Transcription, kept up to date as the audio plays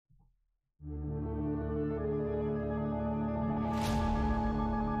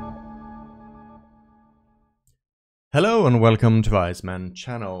Hello and welcome to Iceman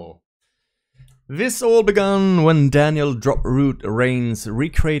channel. This all began when Daniel Droproot Reigns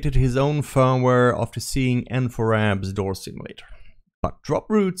recreated his own firmware after seeing N4Ab's door simulator. But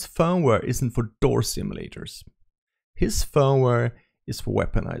Droproot's firmware isn't for door simulators. His firmware is for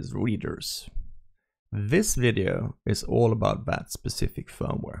weaponized readers. This video is all about that specific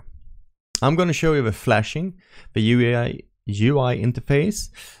firmware. I'm going to show you the flashing, the UI interface,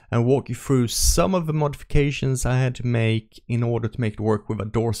 and walk you through some of the modifications I had to make in order to make it work with a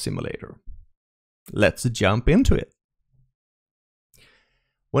door simulator. Let's jump into it.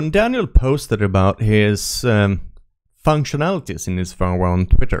 When Daniel posted about his functionalities in his firmware on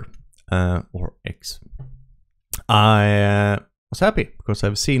Twitter, or X, I was happy because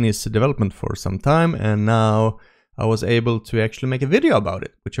I've seen his development for some time, and now I was able to actually make a video about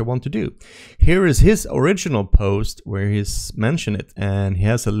it, which I want to do. Here is his original post where he's mentioned it, and he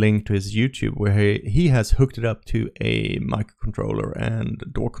has a link to his YouTube where he has hooked it up to a microcontroller and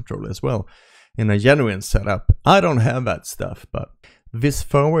door controller as well in a genuine setup. I don't have that stuff, but this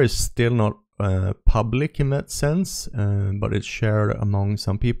firmware is still not public in that sense, but it's shared among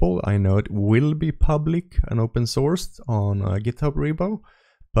some people. I know it will be public and open sourced on a GitHub repo,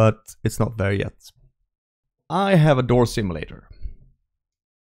 but it's not there yet. I have a door simulator,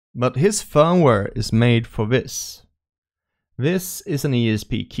 but his firmware is made for this. This is an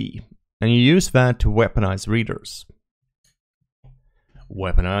ESP key, and you use that to weaponize readers.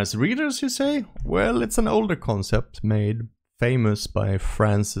 Weaponize readers, you say? Well, it's an older concept made famous by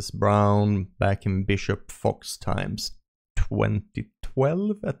Francis Brown back in Bishop Fox times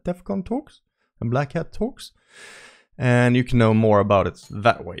 2012 at DEF CON Talks and Black Hat Talks. And you can know more about it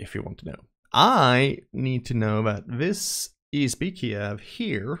that way if you want to know. I need to know that this ESP key I have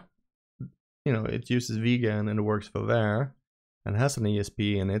here, you know, it uses vegan and it works for there and has an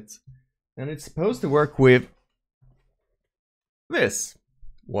ESP in it, and it's supposed to work with this.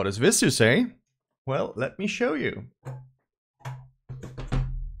 What is this, you say? Well, let me show you.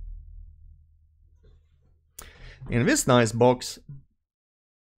 In this nice box,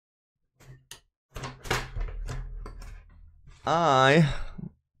 I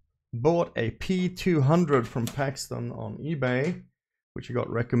bought a P200 from Paxton on eBay, which I got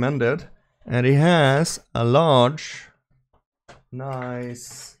recommended, and it has a large,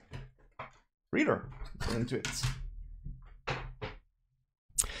 nice reader into it.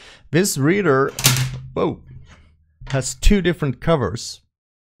 This reader, whoa, has two different covers.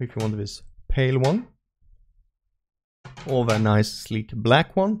 If you want this pale one, or the nice sleek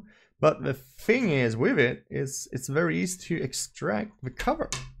black one. But the thing is with it is it's very easy to extract the cover.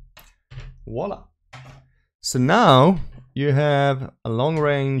 Voila. So now you have a long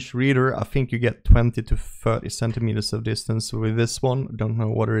range reader. I think you get 20 to 30 centimeters of distance with this one. I don't know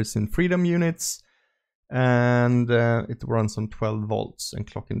what it is in freedom units. And it runs on 12 volts and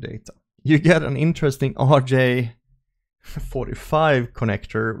clock and data. You get an interesting RJ45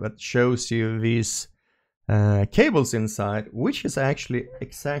 connector that shows you these cables inside, which is actually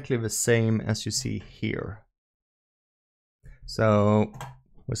exactly the same as you see here. So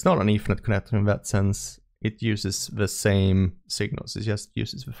it's not an Ethernet connector in that sense. It uses the same signals. It just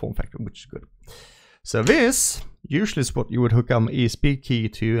uses the form factor, which is good. So this usually is what you would hook up an ESP key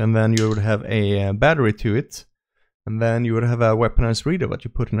to, and then you would have a battery to it, and then you would have a weaponized reader that you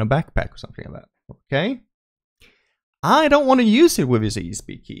put in a backpack or something like that. Okay? I don't want to use it with this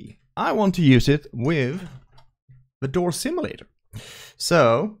ESP key. I want to use it with the door simulator.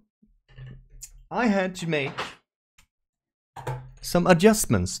 So I had to make some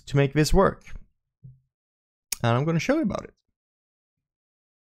adjustments to make this work, and I'm going to show you about it.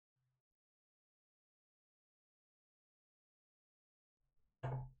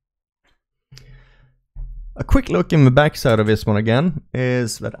 A quick look in the backside of this one again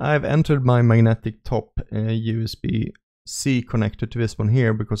is that I've entered my magnetic top USB-C connector to this one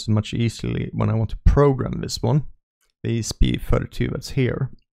here because it's much easier when I want to program this one, the ESP32 that's here.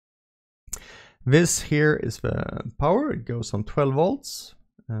 This here is the power. It goes on 12 volts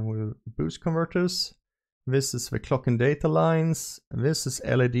with boost converters. This is the clock and data lines. And this is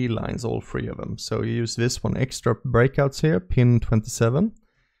LED lines, all three of them. So you use this one extra breakouts here, pin 27.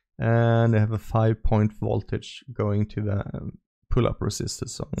 And they have a 5-point voltage going to the pull-up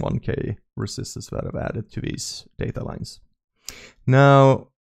resistors on 1K resistors that I've added to these data lines. Now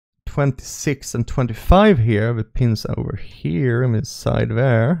 26 and 25 here, the pins over here on this side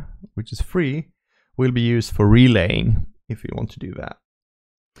there, which is free, will be used for relaying if you want to do that.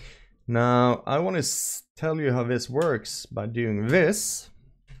 Now I want to tell you how this works by doing this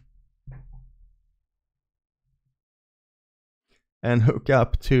and hook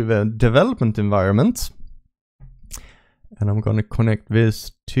up to the development environment. And I'm going to connect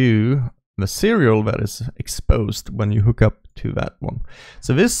this to the serial that is exposed when you hook up to that one.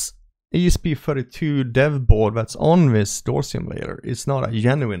 So this ESP32 dev board that's on this door simulator is not a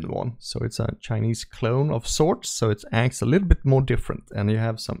genuine one. So it's a Chinese clone of sorts. So it acts a little bit more different, and you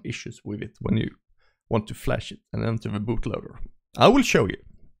have some issues with it when you want to flash it and enter the bootloader. I will show you.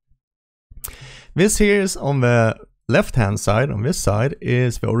 This here is on the left hand side. On this side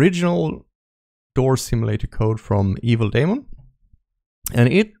is the original door simulator code from Evil Daemon, and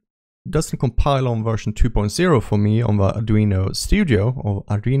it doesn't compile on version 2.0 for me on the Arduino Studio, or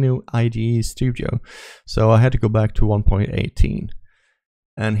Arduino IDE Studio, so I had to go back to 1.18.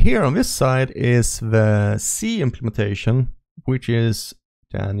 And here on this side is the C implementation, which is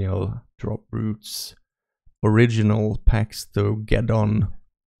Daniel Droproot's original Paxton Geddon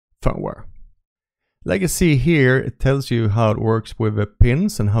firmware. Like you see here, it tells you how it works with the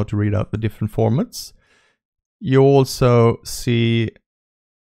pins and how to read out the different formats. You also see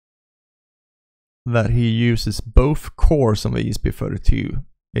that he uses both cores on the ESP32.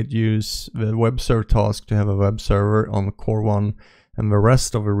 It uses the web server task to have a web server on the core 1, and the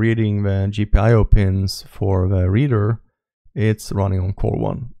rest of the reading the GPIO pins for the reader, it's running on core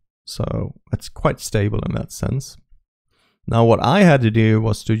 1. So it's quite stable in that sense. Now what I had to do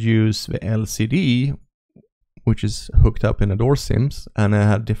was to use the LCD, which is hooked up in the door sims, and I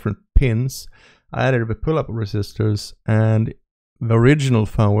had different pins. I added the pull-up resistors, and the original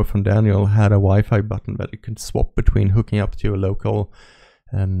firmware from Daniel had a Wi-Fi button that you could swap between hooking up to a local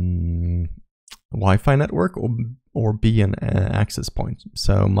Wi-Fi network or be an access point.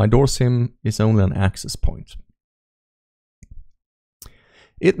 So my door sim is only an access point.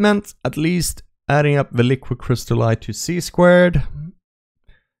 It meant at least adding up the liquid crystallite to C squared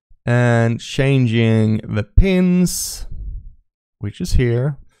and changing the pins, which is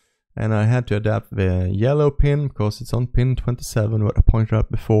here. And I had to adapt the yellow pin because it's on pin 27, what I pointed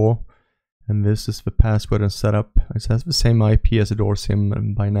out before. And this is the password and setup. It has the same IP as a door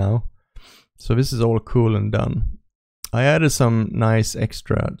sim by now. So this is all cool and done. I added some nice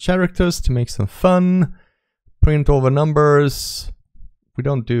extra characters to make some fun. Print all the numbers. We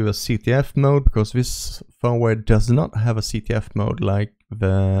don't do a CTF mode because this firmware does not have a CTF mode like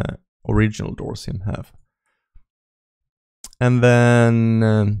the original door sim have. And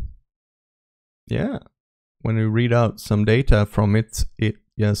then yeah, when you read out some data from it, it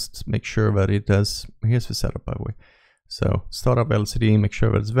just makes sure that it does. Here's the setup, by the way. So start up LCD, make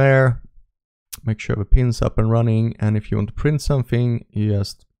sure that it's there, make sure the pin's up and running, and if you want to print something, you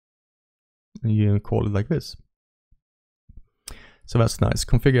call it like this. So that's nice.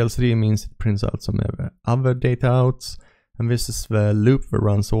 Configure LCD means it prints out some other data out, and this is the loop that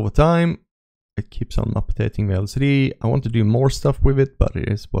runs all the time. It keeps on updating the LCD. I want to do more stuff with it, but it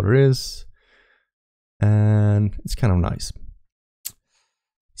is what it is. And it's kind of nice.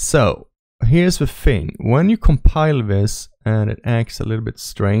 So here's the thing. When you compile this and it acts a little bit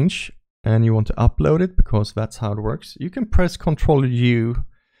strange and you want to upload it, because that's how it works, you can press Ctrl U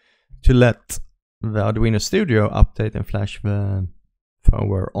to let the Arduino Studio update and flash the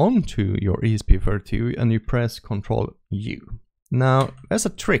firmware onto your ESP32, and you press Ctrl U. Now there's a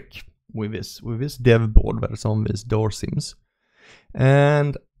trick with this dev board that is on this door sims,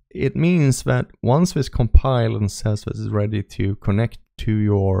 and it means that once this compiles and says that it's ready to connect to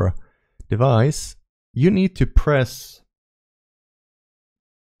your device, you need to press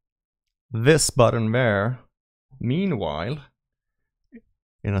this button there, meanwhile,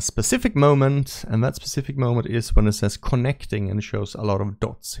 in a specific moment, and that specific moment is when it says connecting and shows a lot of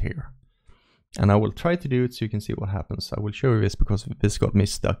dots here. And I will try to do it so you can see what happens. I will show you this because this got me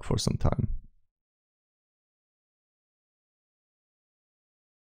stuck for some time.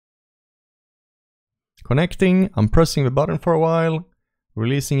 Connecting, I'm pressing the button for a while,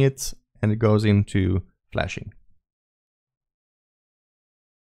 releasing it, and it goes into flashing.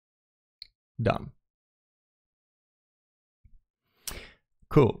 Done.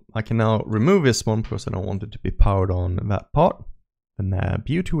 Cool, I can now remove this one because I don't want it to be powered on that part. And the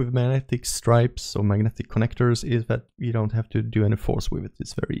beauty with magnetic stripes or magnetic connectors is that you don't have to do any force with it,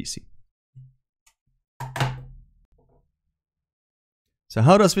 it's very easy. So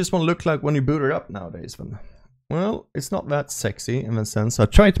how does this one look like when you boot it up nowadays then? Well, it's not that sexy in that sense. I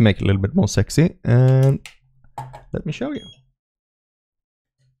tried to make it a little bit more sexy, and let me show you.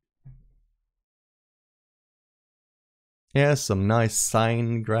 Yeah, some nice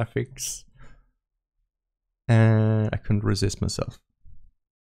sign graphics. And I couldn't resist myself.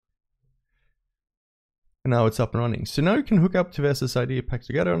 And now it's up and running. So now you can hook up to the SSID packed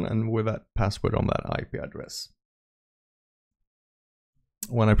together and with that password on that IP address.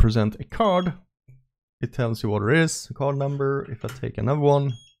 When I present a card, it tells you what it is, the card number. If I take another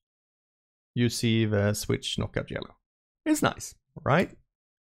one, you see the switch knockout yellow. It's nice, right?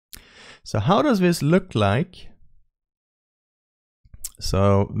 So how does this look like?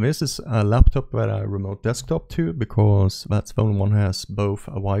 So this is a laptop that I remote desktop to, because that's the only one who has both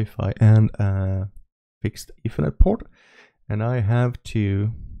a Wi-Fi and a fixed Ethernet port. And I have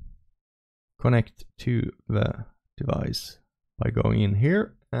to connect to the device by going in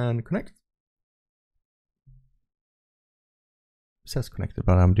here and connect. It says connected,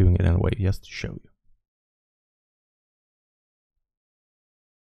 but I'm doing it anyway just to show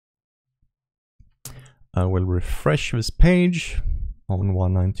you. I will refresh this page on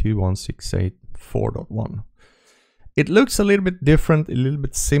 192.168.4.1. It looks a little bit different, a little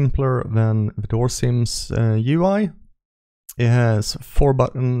bit simpler than the DoorSim's UI. It has 4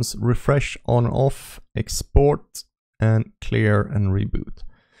 buttons: refresh, on, off, export, and clear and reboot.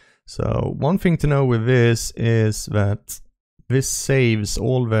 So one thing to know with this is that this saves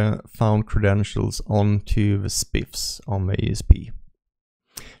all the found credentials onto the spiffs on the ESP.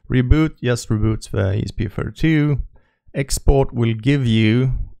 Reboot just reboots the ESP32. Export will give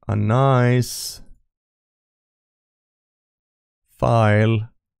you a nice file,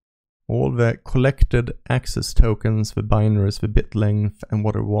 all the collected access tokens, the binaries, the bit length, and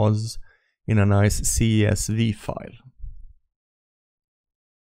what it was in a nice CSV file.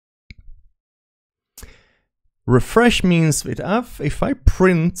 Refresh means that if I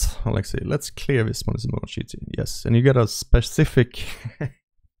print, let's clear this one, it's much easier. Yes, and you get a specific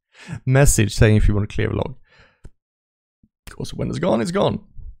message saying if you want to clear a log. Because when it's gone, it's gone.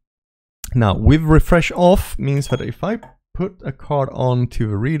 Now, with refresh off means that if I put a card onto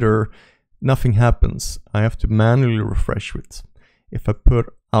the reader, nothing happens. I have to manually refresh it. If I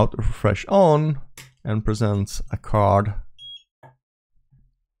put out refresh on and present a card,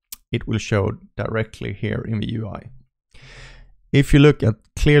 it will show directly here in the UI. If you look at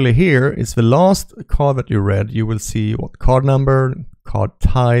clearly here, it's the last card that you read. You will see what card number, card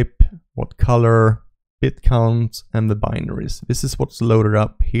type, what color, bit count, and the binaries. This is what's loaded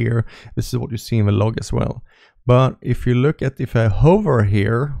up here. This is what you see in the log as well. But if you look at, if I hover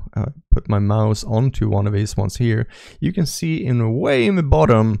here, put my mouse onto one of these ones here, you can see way in the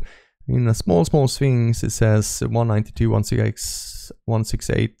bottom, in a small things, it says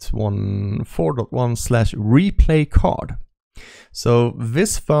 192.168.1.4.1/replay card. So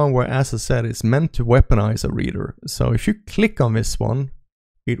this firmware, as I said, is meant to weaponize a reader. So if you click on this one,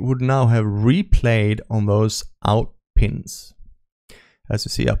 it would now have replayed on those out pins. As you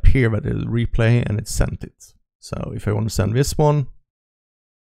see up here, that is replay, and it sent it. So if I want to send this one,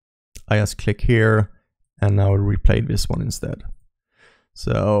 I just click here, and now it replayed this one instead.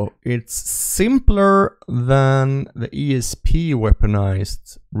 So it's simpler than the ESP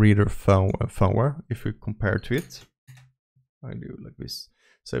weaponized reader firmware if we compare to it. I do like this.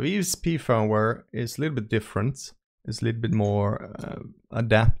 So the ESP firmware is a little bit different. It's a little bit more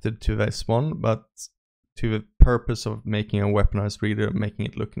adapted to this one, but to the purpose of making a weaponized reader, making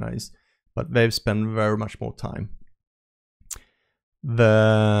it look nice. But they've spent very much more time.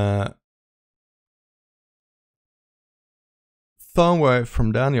 The firmware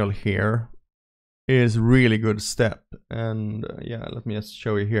from Daniel here is really good step, and yeah, let me just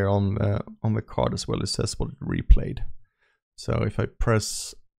show you here on the card as well. It says what it replayed. So if I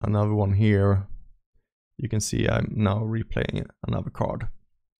press another one here, you can see I'm now replaying another card.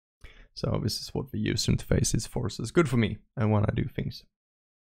 So this is what the user interface is for. So it's good for me and when I do things.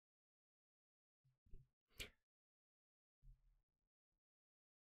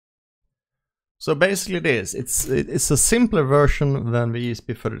 So basically it's a simpler version than the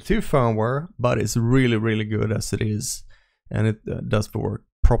ESP32 firmware, but it's really good as it is, and it does the work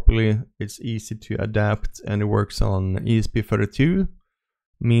properly. It's easy to adapt, and it works on ESP32,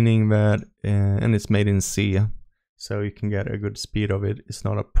 meaning that and it's made in C, so you can get a good speed of it. It's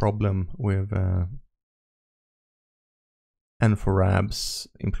not a problem with N4Rab's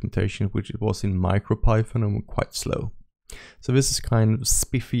implementation, which it was in MicroPython and quite slow. So this is kind of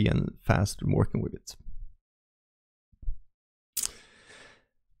spiffy and fast in working with it.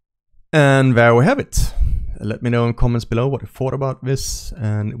 And there we have it. Let me know in comments below what you thought about this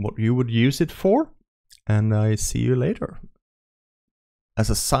and what you would use it for. And I see you later. As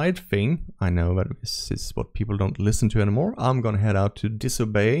a side thing, I know that this is what people don't listen to anymore. I'm gonna head out to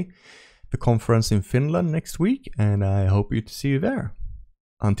Disobey, the conference in Finland next week, and I hope to see you there.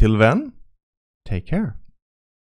 Until then, take care.